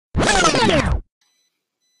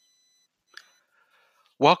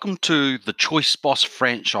Welcome to the Choice Boss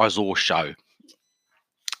Franchisor Show.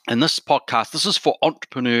 In this podcast, this is for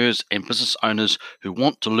entrepreneurs and business owners who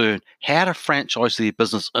want to learn how to franchise their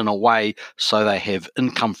business in a way so they have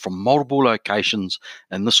income from multiple locations,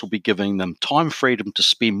 and this will be giving them time freedom to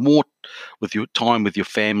spend more with your time with your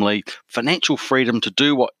family, financial freedom to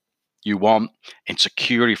do what you want, and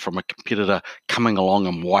security from a competitor coming along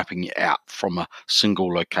and wiping you out from a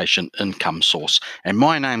single location income source. And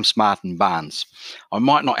my name's Martin Barnes. I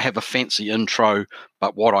might not have a fancy intro,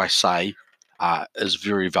 but what I say is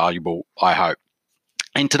very valuable, I hope.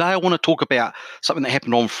 And today I want to talk about something that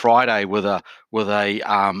happened on Friday with a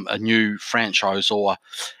new franchisor,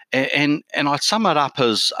 and I'd sum it up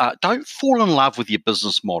as don't fall in love with your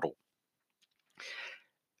business model.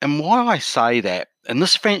 And why I say that, and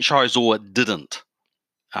this franchisor didn't,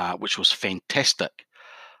 which was fantastic.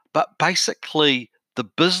 But basically, the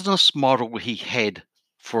business model he had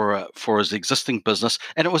for his existing business,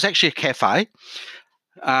 and it was actually a cafe.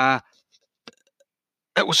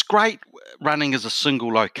 It was great running as a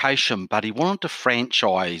single location, but he wanted to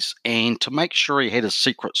franchise and to make sure he had a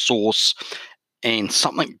secret sauce and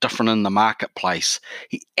something different in the marketplace.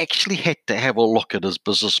 He actually had to have a look at his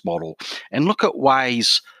business model and look at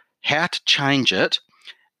ways how to change it.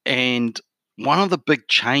 And one of the big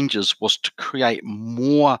changes was to create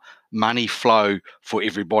more money flow for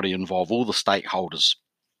everybody involved, all the stakeholders.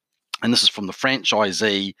 And this is from the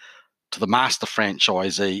franchisee to the master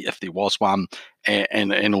franchisee, if there was one,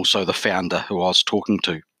 and also the founder who I was talking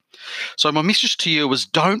to. So my message to you is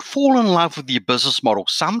don't fall in love with your business model.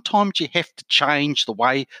 Sometimes you have to change the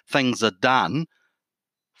way things are done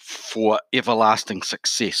for everlasting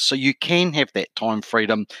success. So you can have that time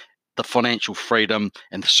freedom, the financial freedom,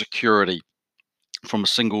 and the security from a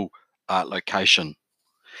single location.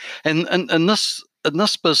 And in this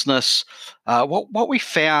business, what we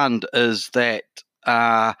found is that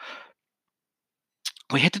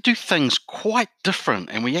we had to do things quite different,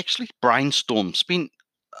 and we actually spent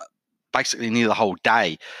basically near the whole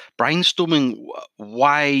day brainstorming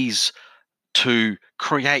ways to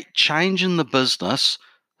create change in the business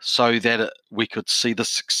so that we could see the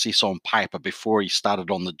success on paper before he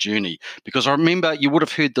started on the journey. Because I remember, you would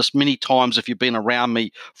have heard this many times if you've been around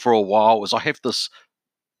me for a while, is I have this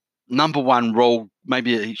number one rule,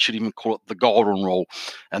 maybe you should even call it the golden rule,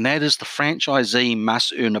 and that is the franchisee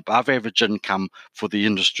must earn above average income for the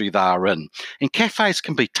industry they are in. And cafes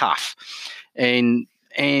can be tough, and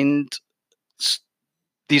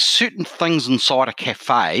there's certain things inside a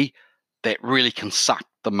cafe that really can suck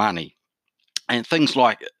the money, and things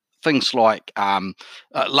like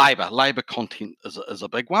labor content is a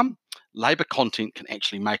big one. Labor content can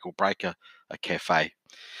actually make or break a cafe.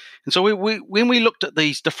 And so when we looked at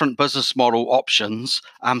these different business model options,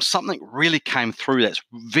 something really came through that's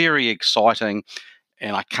very exciting,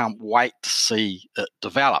 and I can't wait to see it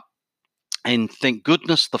develop. And thank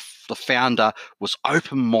goodness the founder was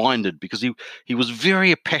open-minded, because he was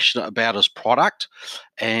very passionate about his product,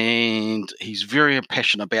 and he's very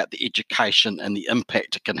passionate about the education and the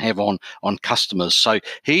impact it can have on customers. So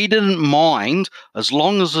he didn't mind, as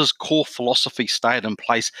long as his core philosophy stayed in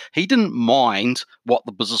place, he didn't mind what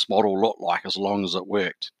the business model looked like as long as it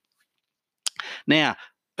worked. Now,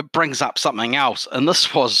 it brings up something else, and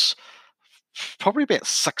this was probably about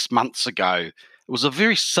 6 months ago. It was a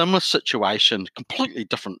very similar situation, completely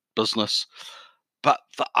different business, but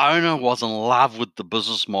the owner was in love with the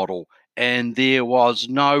business model, and there was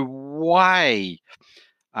no way,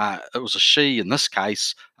 it was a she in this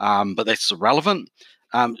case, but that's irrelevant.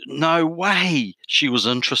 No way she was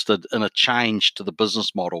interested in a change to the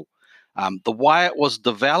business model. The way it was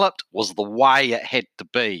developed was the way it had to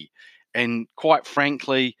be, and quite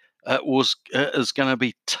frankly, it is going to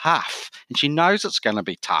be tough, and she knows it's going to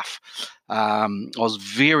be tough. I was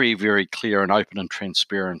very, very clear and open and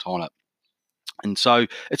transparent on it, and so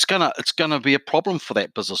it's gonna be a problem for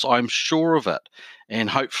that business. I'm sure of it, and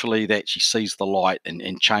hopefully that she sees the light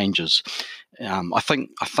and changes. I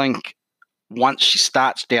think once she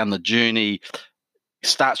starts down the journey,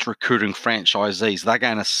 starts recruiting franchisees, they're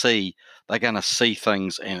going to see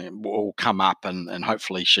things, and it will come up, and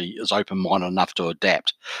hopefully she is open-minded enough to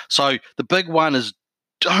adapt. So the big one is,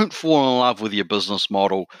 don't fall in love with your business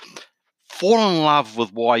model. Fall in love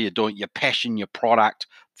with why you're doing it, your passion, your product.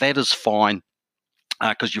 That is fine,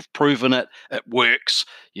 because you've proven it works.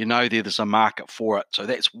 You know there's a market for it. So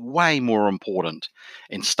that's way more important.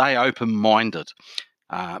 And stay open-minded.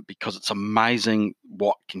 Because it's amazing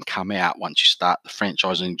what can come out once you start the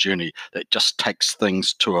franchising journey that just takes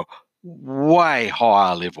things to a way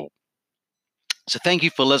higher level. So thank you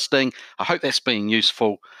for listening. I hope that's been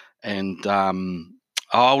useful, And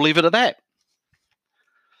I'll leave it at that.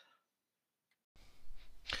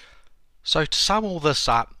 So to sum all this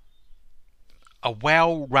up, a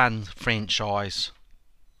well-run franchise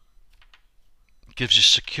gives you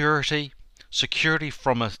security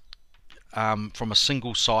from a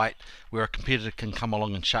single site where a competitor can come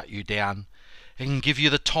along and shut you down. It can give you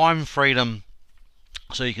the time freedom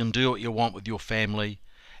so you can do what you want with your family,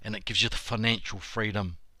 and it gives you the financial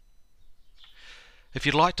freedom. If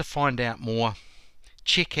you'd like to find out more,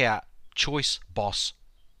 check out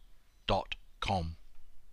choiceboss.com.